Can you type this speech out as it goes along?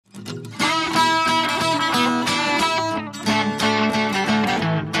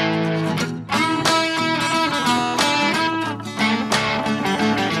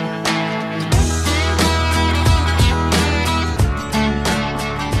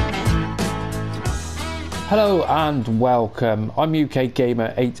Hello and welcome. I'm UK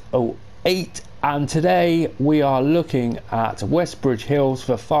Gamer 808 and today we are looking at Westbridge Hills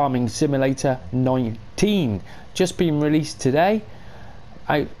for Farming Simulator 19. Just been released today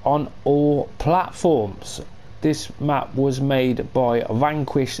out on all platforms. This map was made by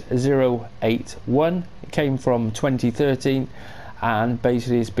Vanquish081. It came from 2013 and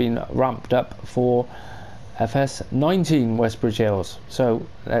basically it's been ramped up for FS19 Westbridge Hills. So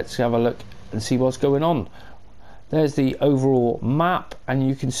let's have a look and see what's going on. There's the overall map and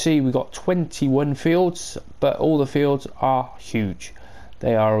you can see we've got 21 fields, but all the fields are huge.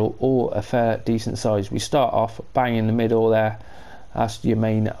 They are all a fair decent size. We start off bang in the middle there. That's your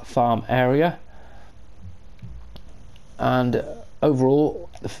main farm area, and overall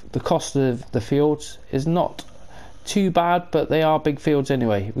the cost of the fields is not too bad, but they are big fields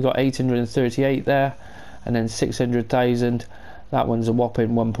anyway. We've got 838 there and then 600,000. That one's a whopping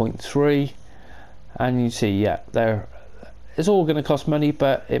 1.3. And you see, yeah, there it's all going to cost money,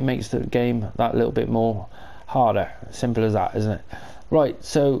 but it makes the game that little bit more harder. Simple as that, isn't it? Right,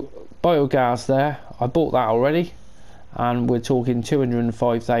 so biogas there, I bought that already, and we're talking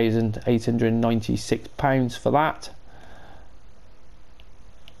 £205,896 for that.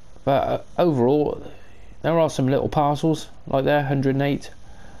 But overall, there are some little parcels like there, 108,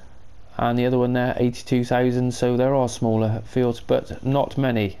 and the other one there 82,000. So there are smaller fields, but not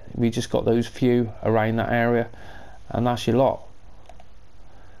many. We just got those few around that area, and that's your lot.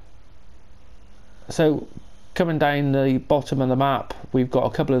 So coming down the bottom of the map, we've got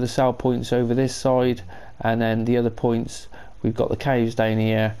a couple of the sell points over this side, and then the other points we've got the cows down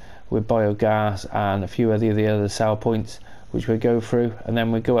here with biogas and a few of the other sell points which we go through, and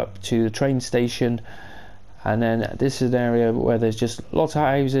then we go up to the train station, and then this is an area where there's just lots of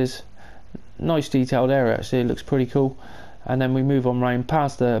houses. Nice detailed area actually, it looks pretty cool. And then we move on round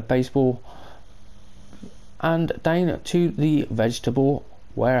past the baseball and down to the vegetable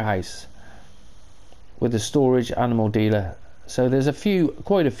warehouse with the storage animal dealer. So there's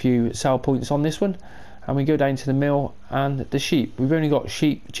quite a few sell points on this one, and we go down to the mill and the sheep. We've only got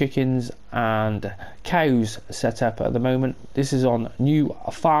sheep, chickens and cows set up at the moment. This is on New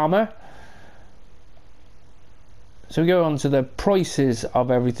Farmer. So we go on to the prices of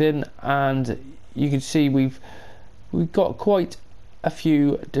everything, and you can see we've got quite a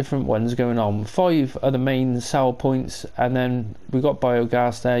few different ones going on. 5 are the main sell points, and then we've got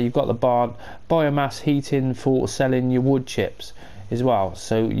biogas there. You've got the barn, biomass heating for selling your wood chips as well.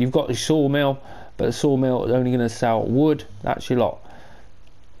 So you've got the sawmill, but the sawmill is only going to sell wood. That's your lot.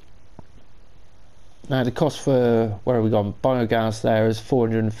 Now the cost for, where are we gone, biogas there is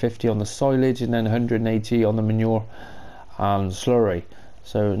 450 on the silage and then 180 on the manure and slurry.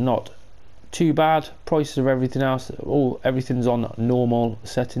 So not too bad. Prices of everything else, everything's on normal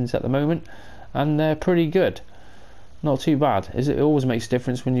settings at the moment, and they're pretty good. Not too bad. It always makes a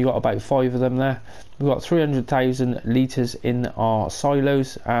difference when you got about 5 of them there. We've got 300,000 litres in our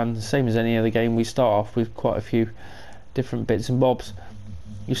silos, and same as any other game, we start off with quite a few different bits and bobs.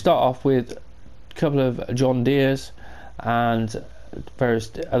 You start off with couple of John Deeres and various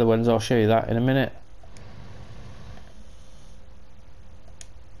other ones. I'll show you that in a minute.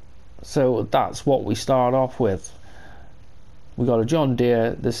 So that's what we start off with. We got a John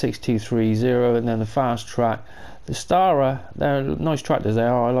Deere, the 6230, and then the Fast Track, the Stara. They're nice tractors, they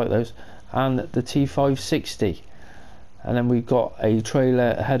are, I like those, and the T560. And then we've got a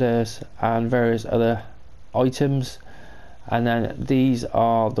trailer, headers and various other items. And then these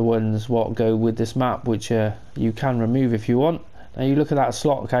are the ones what go with this map, which you can remove if you want. Now you look at that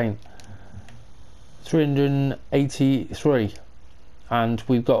slot count, 383, and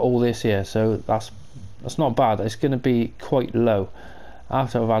we've got all this here, so that's not bad. It's going to be quite low.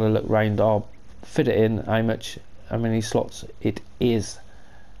 After I've had a look round, I'll fit it in how many slots it is.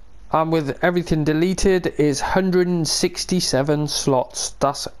 And with everything deleted is 167 slots.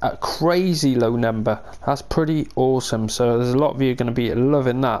 That's a crazy low number. That's pretty awesome. So there's a lot of you going to be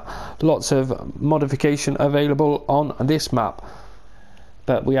loving that. Lots of modification available on this map.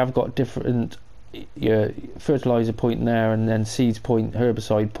 But we have got different fertilizer point in there, and then seeds point,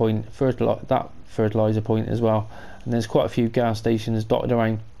 herbicide point, that fertilizer point as well. And there's quite a few gas stations dotted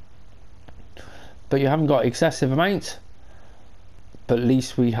around. But you haven't got excessive amounts. But at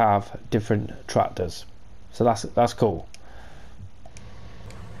least we have different tractors, so that's cool.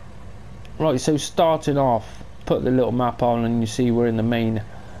 Right, so starting off, put the little map on and you see we're in the main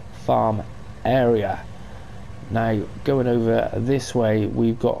farm area. Now going over this way,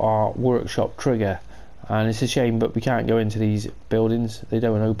 we've got our workshop trigger, and it's a shame but we can't go into these buildings. They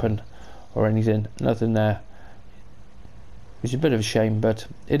don't open or anything, nothing there. which is a bit of a shame, but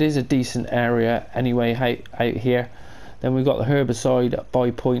it is a decent area anyway out here. Then we've got the herbicide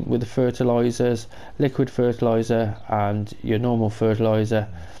buy point with the fertilizers, liquid fertilizer and your normal fertilizer.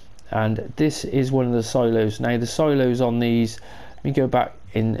 And this is one of the silos. Now the silos on these, let me go back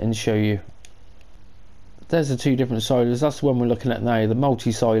in and show you. There's the two different silos. That's the one we're looking at now, the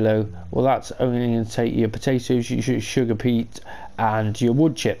multi-silo. Well, that's only going to take your potatoes, your sugar beet and your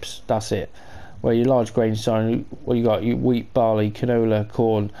wood chips. That's it. Where your large grain silo, well, you got your wheat, barley, canola,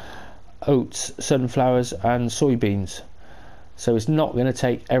 corn, oats, sunflowers and soybeans. So it's not going to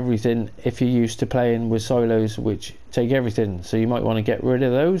take everything if you're used to playing with silos which take everything. So you might want to get rid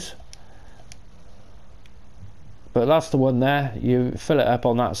of those. But that's the one there. You fill it up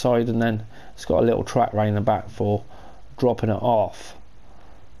on that side and then it's got a little track round the back for dropping it off.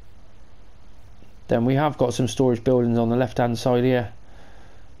 Then we have got some storage buildings on the left hand side here,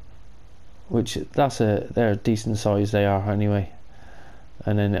 which they're a decent size, they are anyway.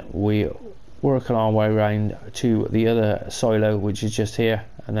 And then we working our way around to the other silo, which is just here,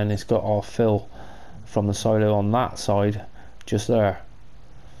 and then it's got our fill from the silo on that side just there.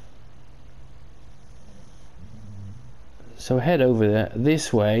 So head over there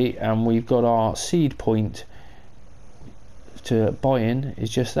this way and we've got our seed point to buy in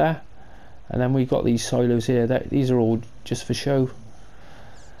is just there, and then we've got these silos here these are all just for show.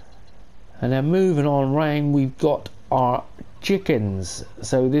 And then moving on round, we've got our chickens.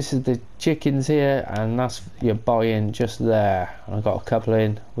 So this is the chickens here, and that's your buy-in just there. And I've got a couple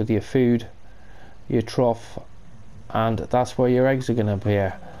in with your food, your trough, and that's where your eggs are going to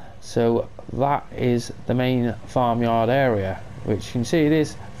appear. So that is the main farmyard area, which you can see it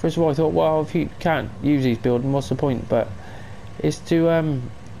is. First of all, I thought, well, if you can't use these buildings, what's the point? But it's to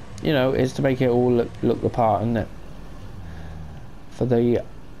you know, it's to make it all look the part, isn't it? For the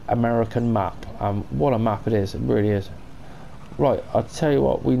American map. What a map it is, it really is. Right, I'll tell you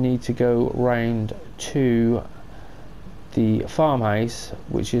what, we need to go round to the farmhouse,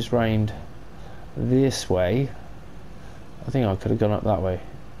 which is round this way. I think I could have gone up that way,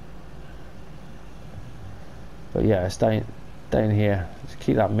 but yeah, it's down here. Let's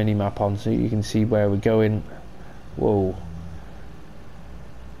keep that mini map on so you can see where we're going. Whoa.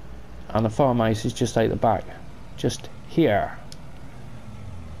 And the farmhouse is just out the back, just here.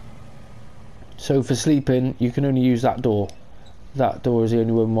 So for sleeping, you can only use that door. That door is the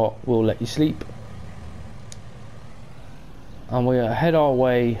only one what will let you sleep. And we'll head our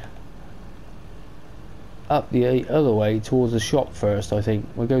way up the other way towards the shop first, I think.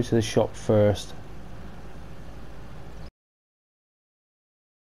 We'll go to the shop first.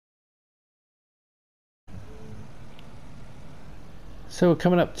 So we're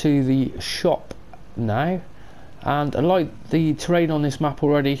coming up to the shop now. And I like the terrain on this map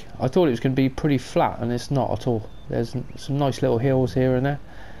already. I thought it was going to be pretty flat, and it's not at all. There's some nice little hills here and there.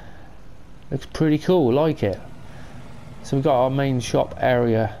 Looks pretty cool, like it. So we've got our main shop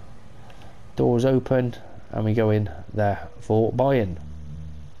area. Doors open, and we go in there for buying.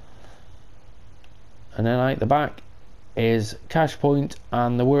 And then out the back is cash point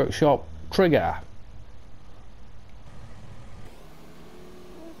and the workshop trigger.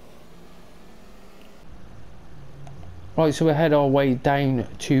 Right, so we head our way down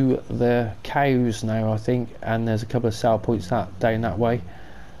to the cows now, I think, and there's a couple of sell points down that way.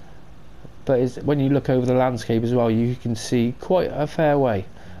 But when you look over the landscape as well, you can see quite a fair way.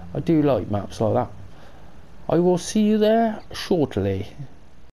 I do like maps like that. I will see you there shortly.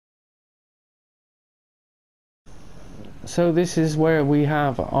 So this is where we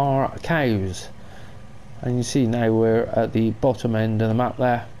have our cows, and you see now we're at the bottom end of the map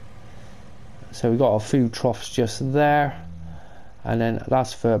there. So we've got our food troughs just there, and then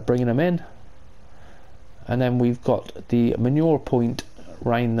that's for bringing them in. And then we've got the manure point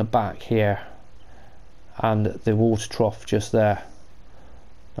round the back here, and the water trough just there.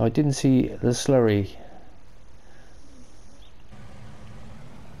 Now I didn't see the slurry,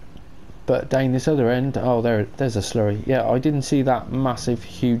 but down this other end, oh there's a slurry. Yeah, I didn't see that massive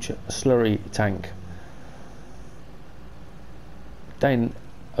huge slurry tank. Down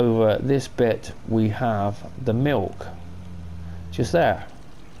over this bit we have the milk just there.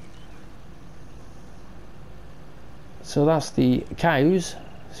 So that's the cows.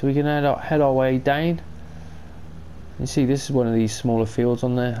 So we can head our way down. You see, this is one of these smaller fields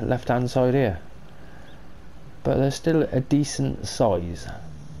on the left hand side here, but they're still a decent size.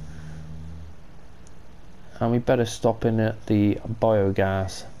 And we better stop in at the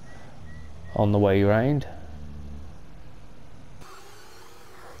biogas on the way round.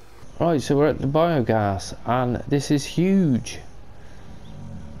 Right, so we're at the biogas, and this is huge,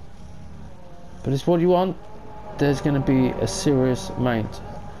 but it's what you want. there's going to be a serious amount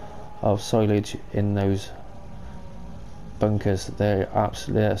of silage in those bunkers.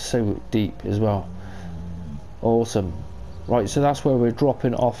 They're so deep as well. Awesome. Right, so that's where we're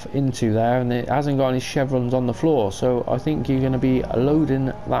dropping off into there, and it hasn't got any chevrons on the floor, so I think you're going to be loading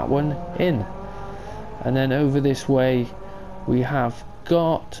that one in. And then over this way we have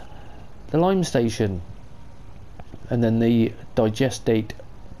got the lime station, and then the digestate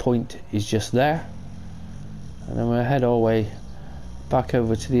point is just there, and then we'll head our way back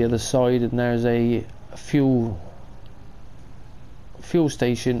over to the other side, and there's a fuel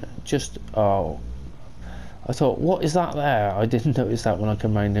station just, oh, I thought, what is that there? I didn't notice that when I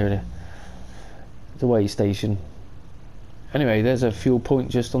came round earlier. The weigh station. Anyway, there's a fuel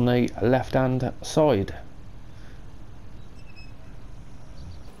point just on the left hand side.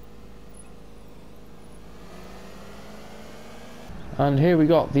 And here we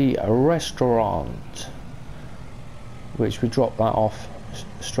got the restaurant, which we drop that off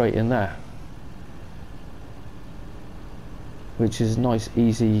straight in there, which is a nice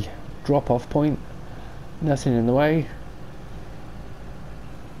easy drop off point, nothing in the way.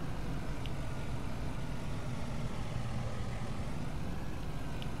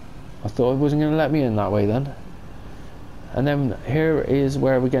 I thought it wasn't going to let me in that way then. And then here is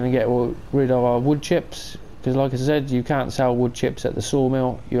where we're going to get rid of our wood chips, because like I said, you can't sell wood chips at the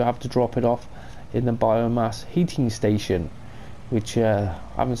sawmill, you have to drop it off in the biomass heating station, which I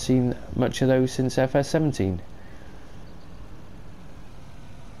haven't seen much of those since FS17.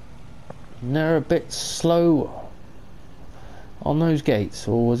 And they're a bit slow on those gates,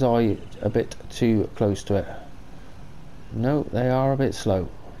 or was I a bit too close to it? No, they are a bit slow.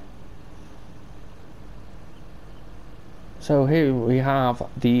 So here we have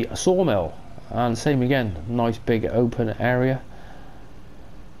the sawmill, and same again, nice big open area.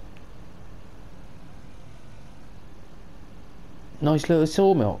 Nice little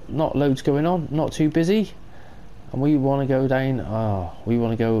sawmill, not loads going on, not too busy. And we want to go down, we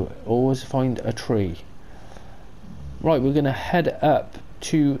want to go, always find a tree. Right, we're going to head up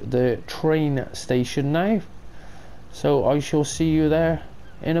to the train station now, so I shall see you there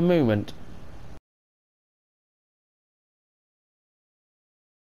in a moment.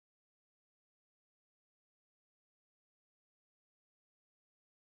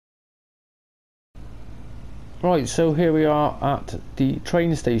 Right, so here we are at the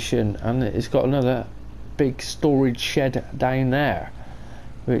train station, and it's got another big storage shed down there,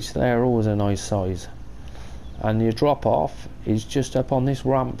 which they're always a nice size. And your drop off is just up on this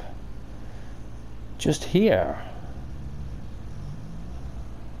ramp, just here.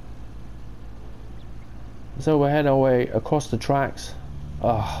 So we'll head our way across the tracks.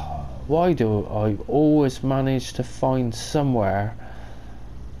 Why do I always manage to find somewhere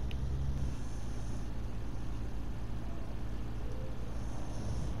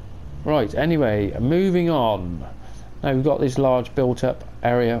Right, anyway, moving on. Now we've got this large built up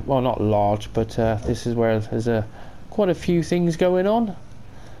area, well not large, but this is where there's quite a few things going on.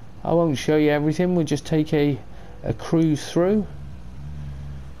 I won't show you everything, we'll just take a cruise through.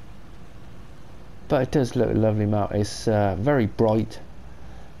 But it does look a lovely map. It's very bright,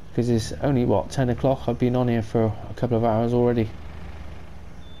 because it's only, what, 10 o'clock. I've been on here for a couple of hours already,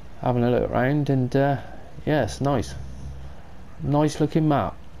 having a look around, and yeah, it's nice. Nice looking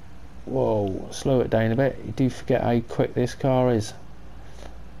map. Whoa, slow it down a bit, you do forget how quick this car is.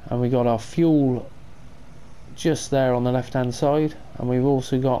 And we got our fuel just there on the left hand side, and we've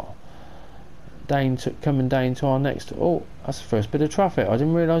also got coming down to our next, oh, that's the first bit of traffic. I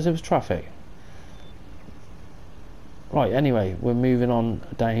didn't realise there was traffic. Right, anyway, we're moving on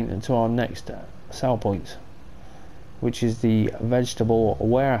down to our next sell point, which is the vegetable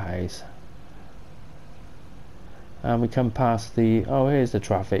warehouse. And we come past the, oh, here's the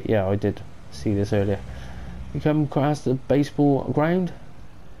traffic. Yeah, I did see this earlier. We come past the baseball ground.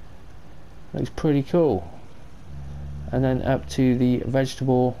 Looks pretty cool. And then up to the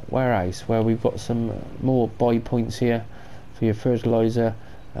vegetable warehouse, where we've got some more buy points here for your fertilizer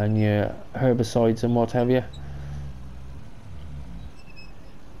and your herbicides and what have you.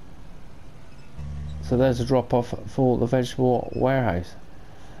 So there's a drop off for the vegetable warehouse.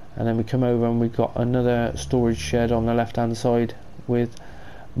 And then we come over and we've got another storage shed on the left hand side with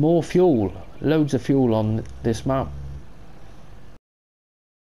more fuel, loads of fuel on this map.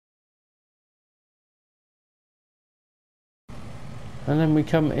 And then we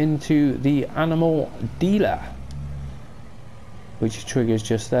come into the animal dealer, which triggers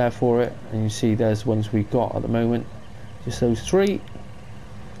just there for it, and you see there's ones we've got at the moment, just those three.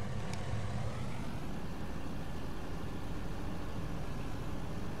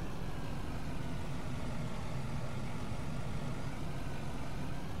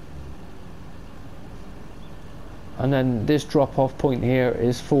 and then this drop off point here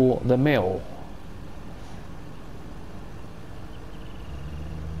is for the mill.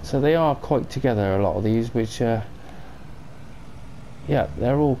 So they are quite together, a lot of these, which yeah,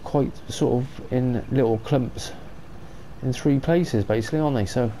 they're all quite sort of in little clumps in 3 places basically, aren't they?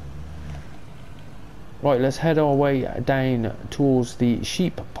 So right, let's head our way down towards the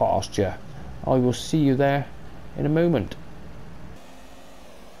sheep pasture. I will see you there in a moment.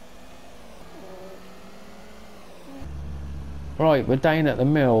 Right, we're down at the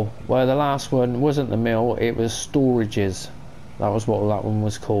mill, where the last one wasn't the mill, it was storages. That was what that one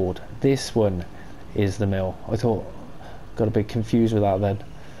was called. This one is the mill. I thought, got a bit confused with that then.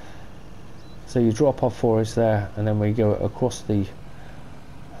 So you drop off for us there, and then we go across the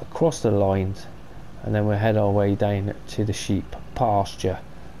lines, and then we head our way down to the sheep pasture.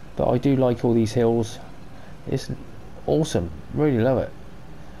 But I do like all these hills. It's awesome, really love it.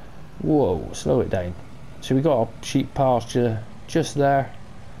 Whoa, slow it down. So we got our sheep pasture just there,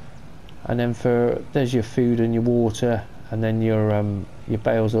 and then there's your food and your water, and then your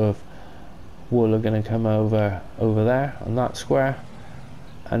bales of wool are going to come over there on that square,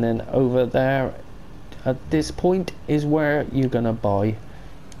 and then over there at this point is where you're going to buy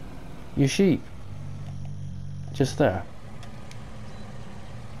your sheep, just there.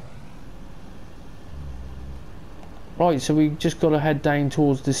 Right, so we just got to head down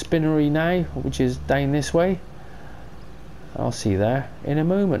towards the spinnery now, which is down this way. I'll see you there in a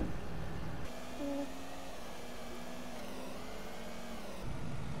moment.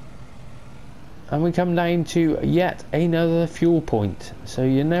 And we come down to yet another fuel point. So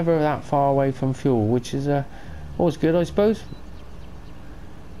you're never that far away from fuel, which is always good, I suppose.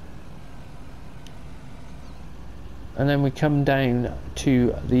 And then we come down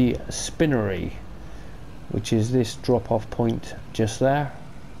to the spinnery, which is this drop off point just there.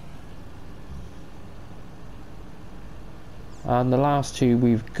 And the last 2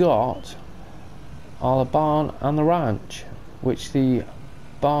 we've got are the barn and the ranch, which the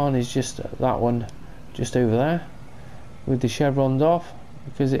barn is just that one just over there with the chevrons off,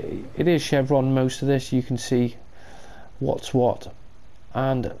 because it is chevron most of this. You can see what's what,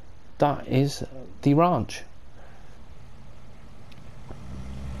 and that is the ranch.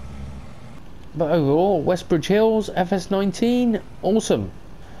 But overall, Westbridge Hills, FS19, awesome.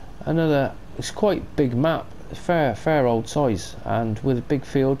 It's quite big map, fair old size, and with big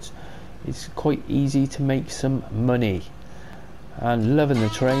fields it's quite easy to make some money. And loving the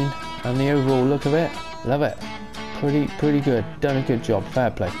terrain and the overall look of it, love it. Pretty good, done a good job, fair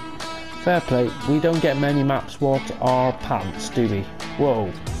play. We don't get many maps what are pants, do we? Whoa,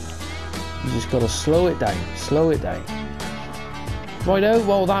 you just gotta slow it down. Righto,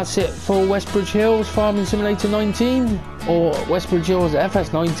 well that's it for Westbridge Hills Farming Simulator 19, or Westbridge Hills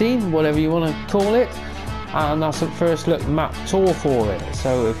FS19, whatever you want to call it. And that's the first look map tour for it.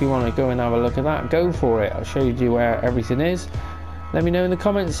 So if you want to go and have a look at that, go for it. I showed you where everything is. Let me know in the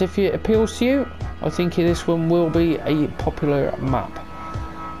comments if it appeals to you. I think this one will be a popular map.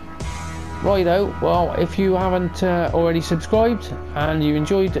 Righto, well if you haven't already subscribed and you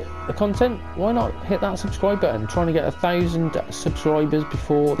enjoyed the content, why not hit that subscribe button? Trying to get 1,000 subscribers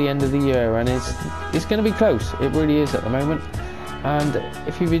before the end of the year, and it's going to be close, it really is at the moment. And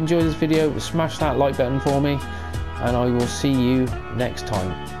if you've enjoyed this video, smash that like button for me, and I will see you next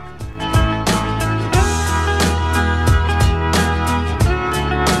time.